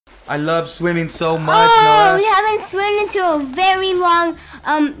I love swimming so much, Oh, Noah. we haven't swum into a very long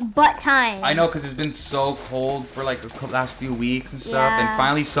butt time. I know, because it's been so cold for like the last few weeks and stuff. Yeah. And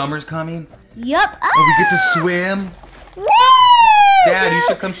finally summer's coming. Yup. And we get to swim. Woo! Dad, you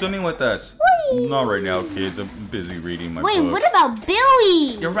should come swimming with us. Not right now, kids. I'm busy reading my book. Wait, what about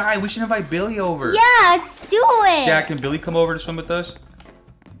Billy? You're right. We should invite Billy over. Yeah, let's do it. Jack, can Billy come over to swim with us?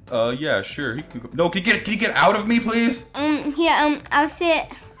 Yeah, sure. He can. No, can you get out of me, please? Here, I'll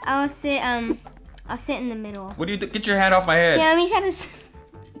sit in the middle. What do you do? Get your hand off my head. Yeah, let me try to.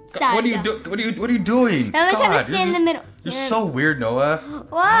 What are you doing? What are you doing? Let me try to sit in the middle. You're so weird, Noah.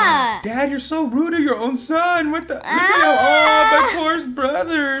 What? Dad, you're so rude to your own son. What the? Look at him. Oh, my poor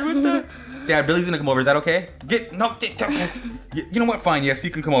brother. What the? Dad, Billy's gonna come over. Is that okay? You know what? Fine. Yes, he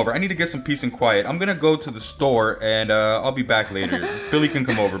can come over. I need to get some peace and quiet. I'm gonna go to the store and I'll be back later. Billy can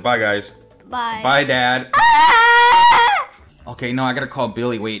come over. Bye, guys. Bye. Bye, Dad. Okay, no, I gotta call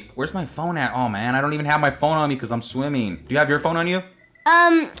Billy. Wait, where's my phone at? Oh man, I don't even have my phone on me because I'm swimming. Do you have your phone on you?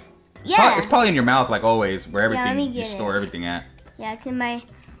 Yeah. It's probably in your mouth, like always, where Yeah, let everything me you get store it. everything at. Yeah, it's in my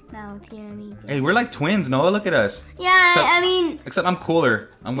mouth. Here, let me get it. Hey, we're like twins, Noah. Look at us. Yeah, Except- I mean. Except I'm cooler.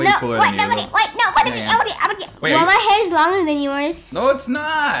 I'm way No, cooler wait, than you. wait. Wait, Well, my hair is longer than yours. No, it's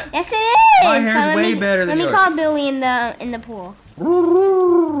not. Yes, it is. My hair's But way better than yours. yours. Let me call Billy in the pool.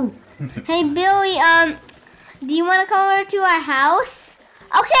 Hey, Billy. Do you want to come over to our house?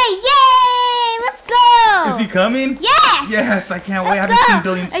 Okay, yay! Let's go. Is he coming? Yes. Yes, I can't wait. I Let's haven't go. seen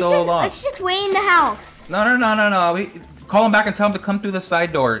Billy in so long. Let's just wait in the house. No. Call him back and tell him to come through the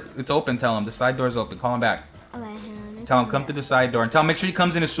side door. It's open. Tell him the side door is open. Call him back. Okay, hang on. Tell him come through the side door and tell him make sure he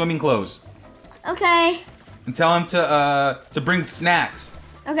comes in his swimming clothes. Okay. And tell him to bring snacks.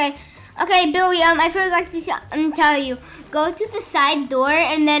 Okay, Billy. I forgot to tell you. Go to the side door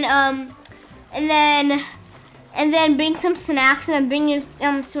and then bring some snacks and bring your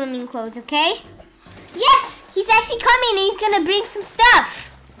swimming clothes. Okay? Yes, he's actually coming. And he's gonna bring some stuff.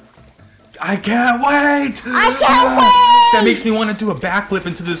 I can't wait! I can't wait! That makes me want to do a backflip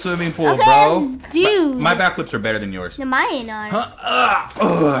into the swimming pool, Okay, bro. let's do. My backflips are better than yours. No, mine are. Huh?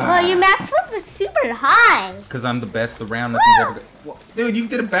 Well, your backflip was super high. Because I'm the best around. Nothing's ever good. Dude, you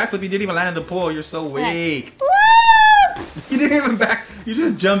did a backflip. You didn't even land in the pool. You're so weak. Woo! You didn't even back. You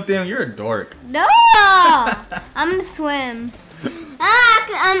just jumped in. You're a dork. No! I'm gonna swim.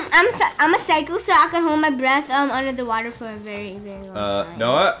 I'm a psycho, so I can hold my breath under the water for a very, very long time.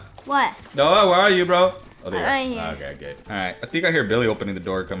 Noah? What? Noah, where are you, bro? Oh, there Right you here. are. Okay, good. All right. I think I hear Billy opening the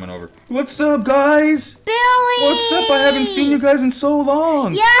door coming over. What's up, guys? Billy! What's up? I haven't seen you guys in so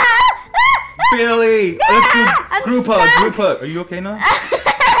long. Yeah! Billy! Let's do I'm group stuck. hug. Group hug. Are you okay now?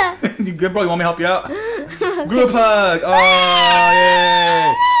 You good, bro? You want me to help you out? Group hug. Oh,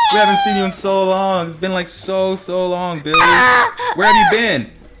 yay. We haven't seen you in so long. It's been like so long, Billy. Where have you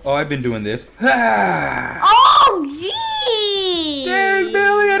been? Oh, I've been doing this. Oh, gee! Dang,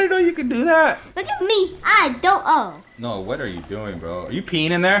 Billy, I didn't know you could do that. Look at me. I don't owe. No, what are you doing, bro? Are you peeing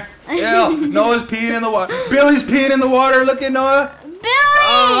in there? Ew, Noah's peeing in the water. Billy's peeing in the water. Look at Noah. Billy!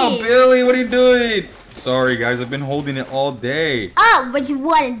 Oh, Billy, what are you doing? Sorry, guys. I've been holding it all day. Oh, what you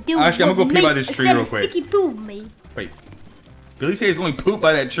want to do? Actually, I'm gonna go pee by this tree real quick. Sticky poop, me. Wait. Billy says he's going to poop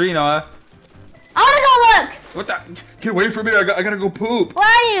by that tree, Noah. I wanna go look. What the? Get away from me. I gotta go poop. Where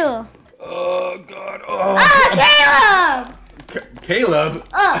are you? Oh, God. Oh, Ah, Caleb! Caleb?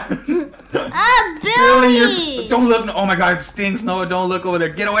 Billy! Don't look. Oh, my God. It stinks, Noah. Don't look over there.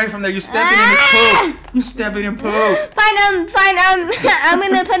 Get away from there. You're stepping in his poop. You're stepping in poop. Fine, I'm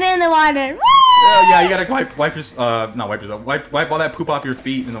gonna put it in the water. Oh, yeah, you gotta wipe your, not wipe yourself. Wipe all that poop off your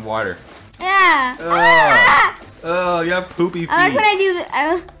feet in the water. Yeah. Oh, you have poopy feet. I like when I do this.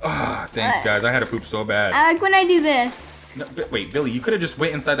 Oh, thanks, guys. I had to poop so bad. I like when I do this. No, wait, Billy, you could have just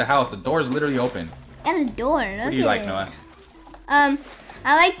wait inside the house. The door is literally open. At the door. Look What do you at like, it. Noah?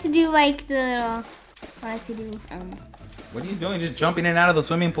 I like to do like the little. I like to do What are you doing? Just jumping in and out of the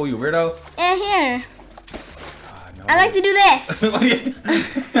swimming pool, you weirdo. Yeah, here. No. I like to do this.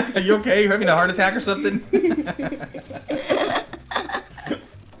 What are you okay? You having a heart attack or something?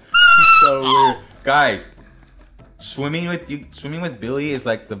 So weird, guys. Swimming with Billy is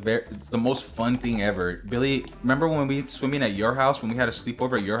like it's the most fun thing ever. Billy, remember when we swimming at your house when we had a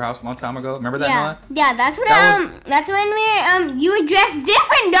sleepover at your house a long time ago? Remember that, Noah? Yeah, that's what that's when you were dressed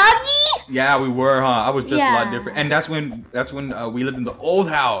different, doggy. Yeah, we were, huh? I was just a lot different, and that's when we lived in the old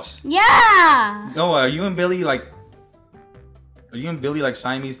house. Yeah. Noah, are you and Billy like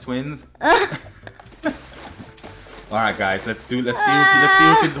Siamese twins? All right, guys, let's see who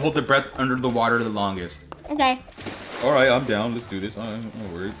can hold their breath under the water the longest. Okay. All right, I'm down. Let's do this. I'm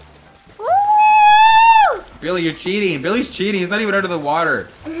not worried. Woo! Billy, you're cheating. Billy's cheating. He's not even under the water.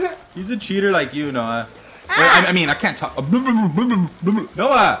 He's a cheater like you, Noah. Wait, I mean, I can't talk.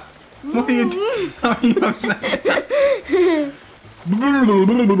 Noah! What are you doing? How are you upset?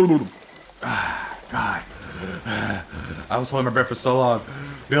 God. I was holding my breath for so long.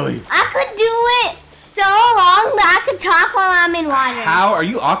 Billy. I could do it so long that I could talk while I'm in water. How? Are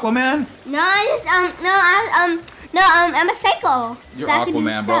you Aquaman? No, I'm a psycho. You're So I can do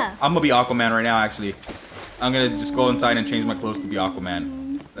Aquaman, bro. stuff. I'm gonna be Aquaman right now, actually. I'm gonna just go inside and change my clothes to be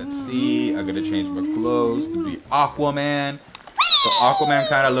Aquaman. Let's see. I'm gonna change my clothes to be Aquaman. So Aquaman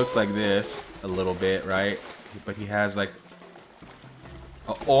kind of looks like this a little bit, right? But he has like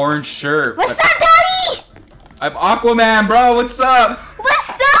an orange shirt. What's up, Daddy? I'm Aquaman, bro. What's up?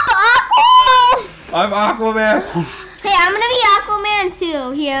 What's up, Aqua? I'm Aquaman. Hey, I'm gonna be Aquaman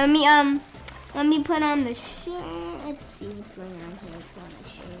too. Here, let me put on the shirt. Let's see what's going on here. Let's put on the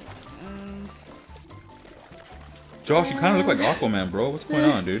shirt. Josh, you kind of look like Aquaman, bro. What's going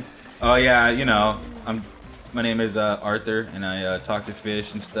on, dude? Oh yeah, you know, my name is Arthur, and I talk to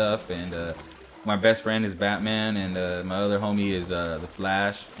fish and stuff. And my best friend is Batman, and my other homie is the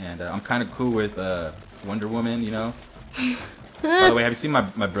Flash. And I'm kind of cool with Wonder Woman, you know. By the way, have you seen my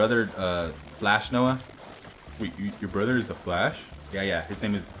brother Flash, Noah? Wait, your brother is the Flash? Yeah. His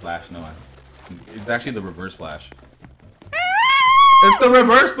name is Flash, Noah. It's actually the Reverse Flash. It's the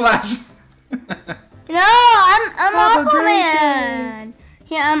Reverse Flash. No, I'm Aquaman.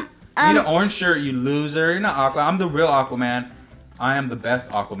 Yeah, You need an orange shirt, you loser. You're not Aquaman. I'm the real Aquaman. I am the best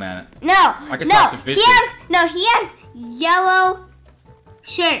Aquaman. No, I can talk to fishes. He has yellow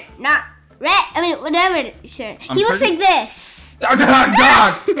shirt, not red. I mean, whatever shirt. He looks like this.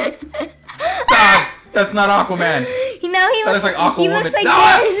 God! That's not Aquaman. You know, he looks like Aquawoman. He looks like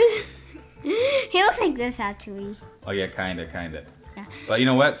this. He looks like this, actually. Oh yeah, kinda. Yeah. But you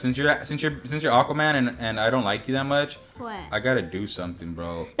know what? Since you're Aquaman and I don't like you that much, What? I gotta do something,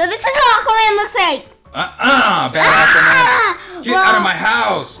 bro. No, this is what Aquaman looks like. Bad Aquaman. Get out of my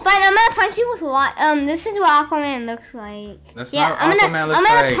house. Fine, I'm gonna punch you with what? This is what Aquaman looks like. That's not what Aquaman looks I'm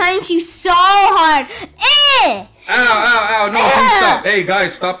like. gonna punch you so hard. Ow, no, please stop. Hey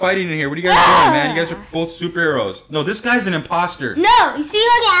guys, stop fighting in here. What are you guys doing, man? You guys are both superheroes. No, this guy's an imposter. No, you see,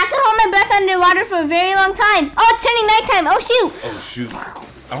 look, I could hold my breath underwater for a very long time. Oh, it's turning nighttime. Oh, shoot. Oh, shoot.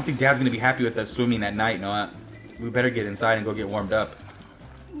 I don't think Dad's gonna be happy with us swimming at night, Noah. We better get inside and go get warmed up.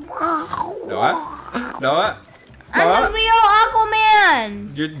 Noah? I'm the real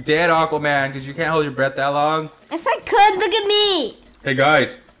Aquaman. You're dead, Aquaman, because you can't hold your breath that long. Yes, I could. Look at me. Hey,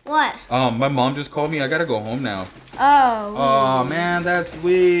 guys. What? My mom just called me. I gotta go home now. Oh. Oh, man, that's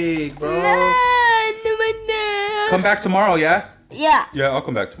weak, bro. No. Come back tomorrow, yeah? Yeah. Yeah, I'll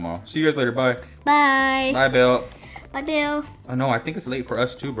come back tomorrow. See you guys later. Bye. Bye. Bye, Bill. Bye, Bill. Oh, no, I think it's late for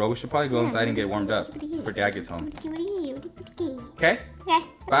us, too, bro. We should probably go inside and get warmed up before Dad gets home. Okay? Okay.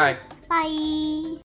 Bye. Bye.